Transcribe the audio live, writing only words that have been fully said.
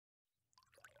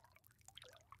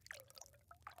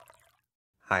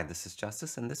Hi, this is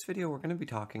Justice. In this video, we're going to be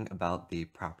talking about the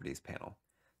Properties panel.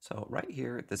 So right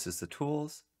here, this is the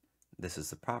Tools, this is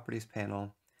the Properties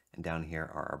panel, and down here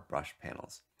are our brush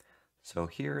panels. So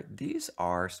here, these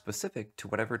are specific to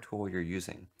whatever tool you're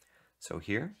using. So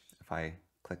here, if I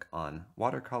click on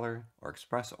Watercolor or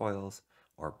Express Oils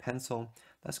or Pencil,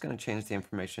 that's going to change the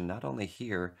information not only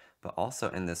here, but also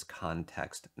in this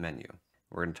context menu.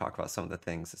 We're going to talk about some of the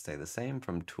things that stay the same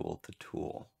from tool to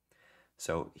tool.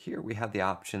 So here we have the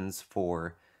options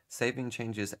for saving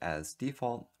changes as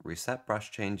default, reset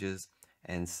brush changes,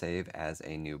 and save as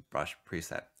a new brush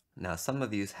preset. Now some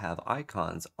of these have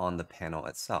icons on the panel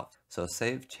itself. So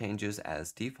save changes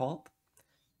as default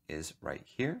is right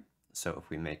here. So if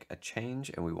we make a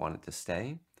change and we want it to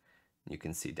stay, you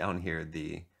can see down here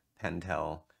the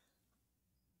Pentel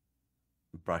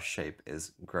brush shape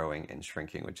is growing and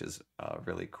shrinking, which is a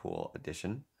really cool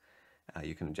addition.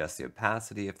 You can adjust the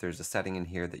opacity if there's a setting in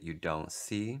here that you don't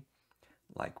see,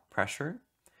 like pressure.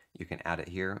 You can add it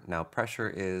here. Now pressure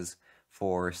is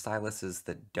for styluses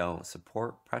that don't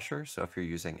support pressure. So if you're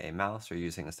using a mouse or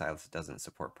using a stylus that doesn't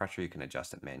support pressure, you can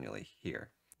adjust it manually here.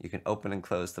 You can open and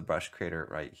close the brush creator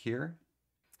right here.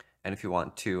 And if you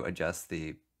want to adjust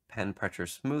the pen pressure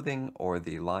smoothing or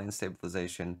the line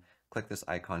stabilization, click this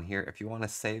icon here. If you want to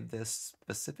save this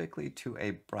specifically to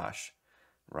a brush,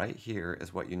 right here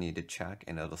is what you need to check,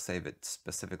 and it'll save it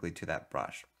specifically to that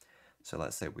brush. So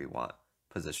let's say we want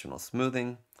positional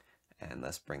smoothing, and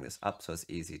let's bring this up so it's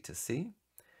easy to see.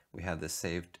 We have this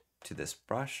saved to this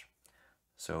brush.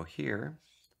 So here,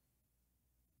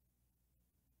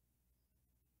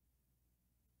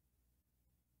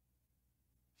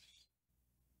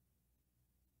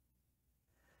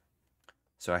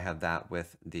 so I have that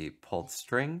with the pulled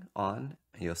string on.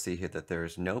 You'll see here that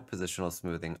there's no positional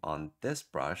smoothing on this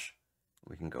brush.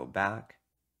 We can go back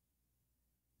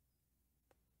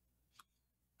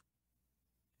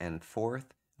and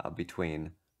forth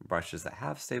between brushes that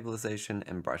have stabilization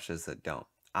and brushes that don't.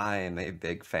 I am a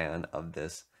big fan of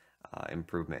this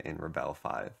improvement in Rebelle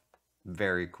 5.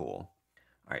 Very cool.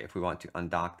 All right, if we want to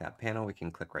undock that panel, we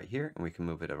can click right here and we can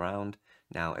move it around.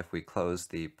 Now, if we close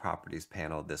the properties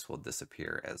panel, this will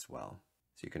disappear as well.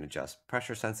 So you can adjust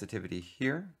pressure sensitivity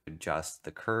here, adjust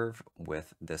the curve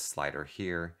with this slider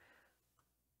here.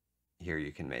 Here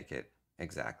you can make it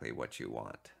exactly what you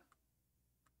want.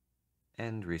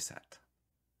 And reset.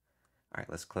 All right,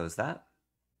 let's close that.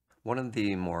 One of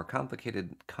the more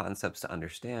complicated concepts to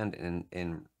understand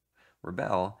in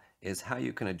Rebelle is how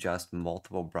you can adjust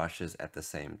multiple brushes at the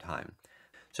same time.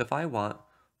 So if I want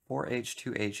 4H,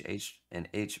 2H, H,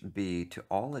 and HB to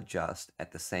all adjust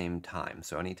at the same time,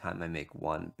 so anytime I make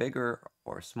one bigger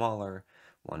or smaller,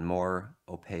 one more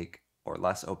opaque or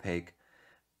less opaque,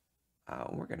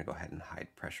 we're going to go ahead and hide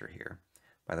pressure here.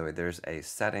 By the way, there's a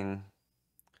setting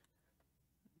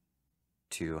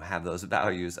to have those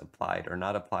values applied or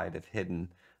not applied if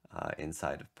hidden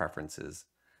inside of preferences,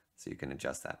 so you can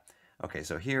adjust that. Okay,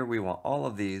 so here we want all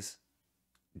of these.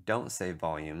 Don't save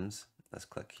volumes. Let's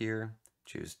click here,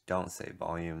 choose don't save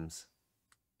volumes,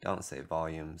 don't save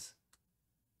volumes,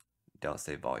 don't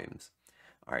save volumes.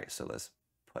 All right, so let's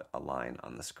put a line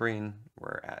on the screen.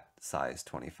 We're at size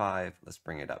 25. Let's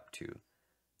bring it up to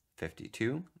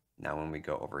 52. Now when we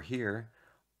go over here,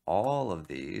 all of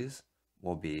these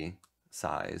will be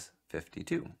size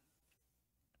 52.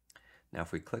 Now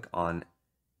if we click on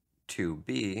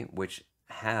 2B, which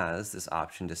has this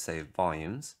option to save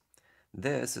volumes,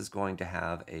 this is going to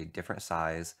have a different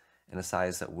size and a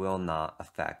size that will not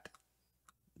affect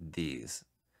these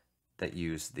that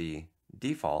use the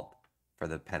default for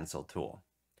the pencil tool.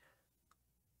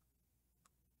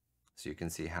 So you can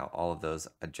see how all of those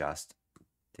adjust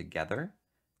together,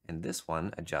 and this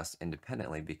one adjusts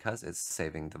independently because it's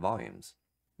saving the volumes.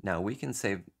 Now we can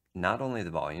save not only the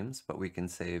volumes, but we can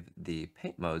save the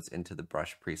paint modes into the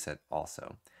brush preset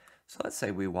also. So let's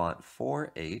say we want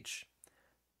 4H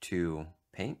to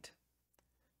paint,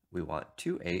 we want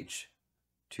 2H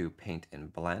to paint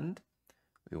and blend,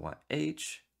 we want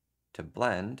H to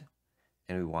blend,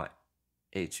 and we want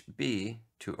HB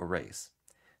to erase.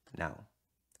 Now,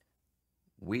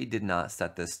 we did not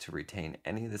set this to retain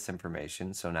any of this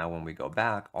information, so now when we go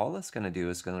back, all it's going to do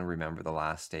is going to remember the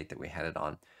last state that we had it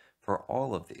on for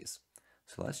all of these.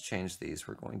 So let's change these.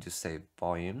 We're going to save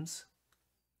volumes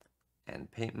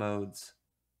and paint modes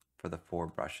for the 4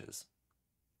 brushes.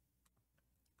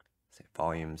 Save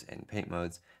volumes and paint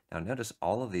modes. Now notice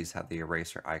all of these have the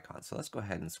eraser icon. So let's go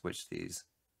ahead and switch these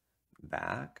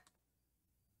back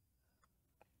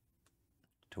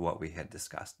to what we had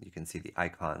discussed. You can see the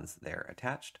icons there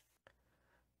attached.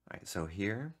 All right, so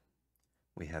here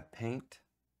we have paint.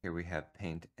 Here we have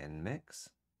paint and mix.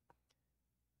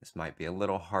 This might be a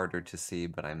little harder to see,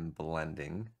 but I'm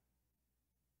blending.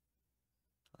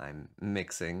 I'm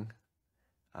mixing.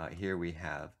 Here we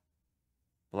have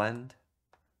blend.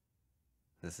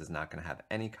 This is not going to have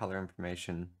any color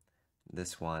information.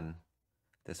 This one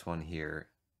here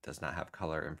does not have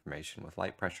color information with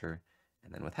light pressure.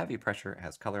 And then with heavy pressure, it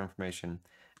has color information.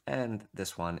 And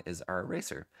this one is our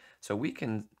eraser. So we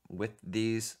can, with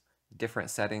these different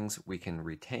settings, we can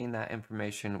retain that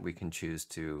information. We can choose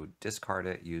to discard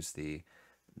it, use the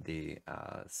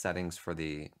settings for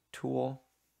the tool.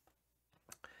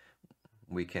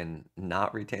 We can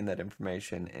not retain that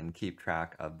information and keep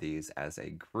track of these as a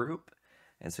group.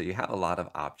 And so you have a lot of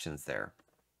options there.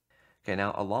 Okay,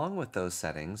 now along with those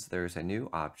settings, there's a new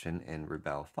option in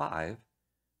Rebelle 5,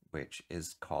 which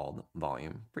is called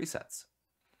Volume Presets.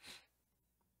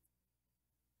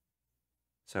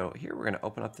 So here we're going to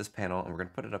open up this panel and we're going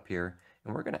to put it up here,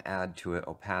 and we're going to add to it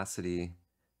opacity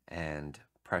and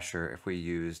pressure. If we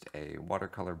used a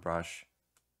watercolor brush,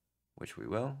 which we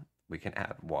will, we can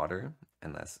add water,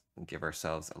 and let's give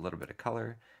ourselves a little bit of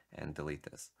color and delete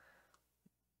this.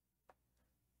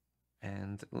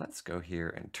 And let's go here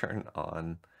and turn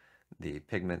on the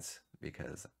pigments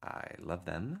because I love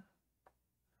them.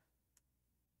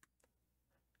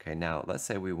 Okay, now let's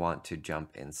say we want to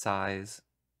jump in size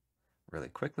really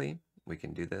quickly. We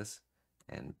can do this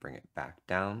and bring it back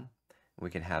down.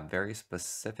 We can have very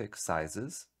specific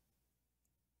sizes,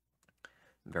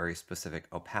 very specific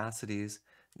opacities.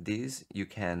 These you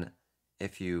can,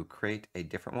 if you create a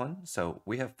different one. So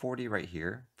we have 40 right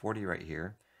here, 40 right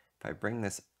here. If I bring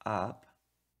this up,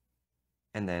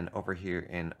 and then over here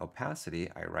in opacity,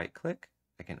 I right click,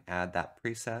 I can add that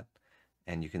preset,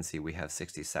 and you can see we have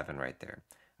 67 right there.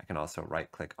 I can also right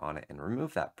click on it and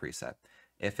remove that preset.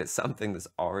 If it's something that's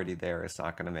already there, it's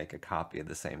not going to make a copy of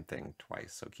the same thing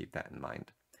twice, so keep that in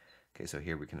mind. Okay, so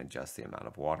here we can adjust the amount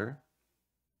of water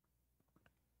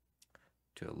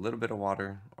to a little bit of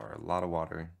water or a lot of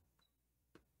water.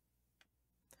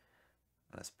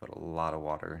 Let's put a lot of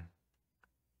water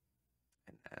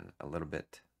and a little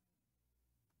bit.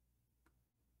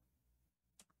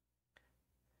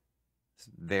 It's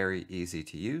very easy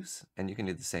to use, and you can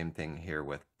do the same thing here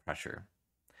with pressure.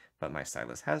 But my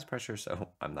stylus has pressure, so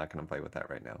I'm not going to play with that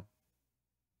right now.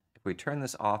 If we turn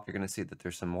this off, you're going to see that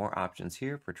there's some more options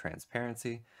here for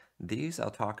transparency. These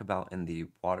I'll talk about in the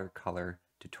watercolor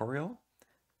tutorial.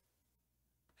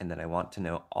 And then I want to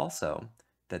know also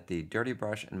that the dirty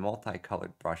brush and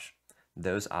multicolored brush,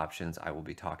 those options I will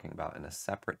be talking about in a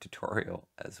separate tutorial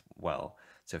as well.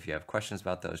 So if you have questions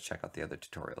about those, check out the other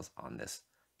tutorials on this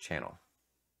channel.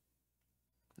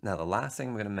 Now the last thing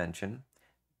I'm going to mention,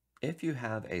 if you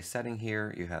have a setting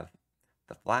here, you have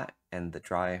the flat and the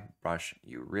dry brush,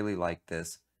 you really like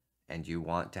this, and you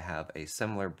want to have a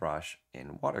similar brush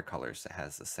in watercolors that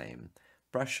has the same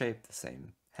brush shape, the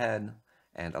same head,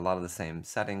 and a lot of the same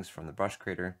settings from the brush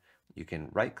creator, you can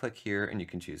right click here and you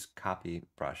can choose copy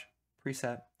brush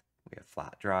preset. We have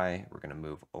flat dry. We're going to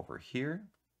move over here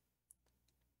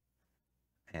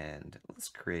and let's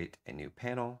create a new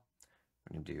panel.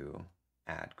 We're going to do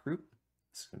add group.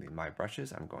 This is going to be my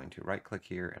brushes. I'm going to right click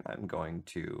here and I'm going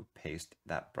to paste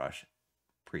that brush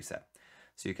preset.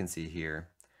 So you can see here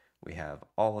we have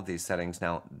all of these settings.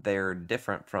 Now they're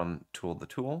different from tool to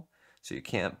tool. So you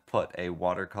can't put a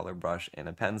watercolor brush in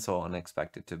a pencil and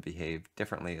expect it to behave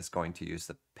differently. It's going to use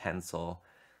the pencil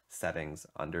settings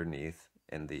underneath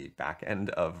in the back end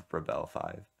of Rebelle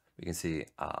 5. We can see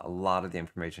a lot of the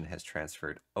information has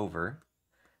transferred over.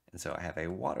 And so I have a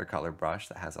watercolor brush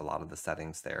that has a lot of the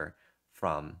settings there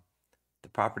from the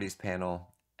properties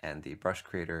panel and the brush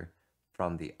creator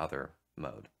from the other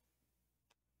mode.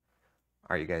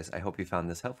 All right, you guys, I hope you found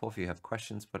this helpful. If you have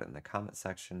questions, put it in the comment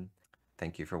section.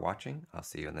 Thank you for watching. I'll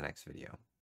see you in the next video.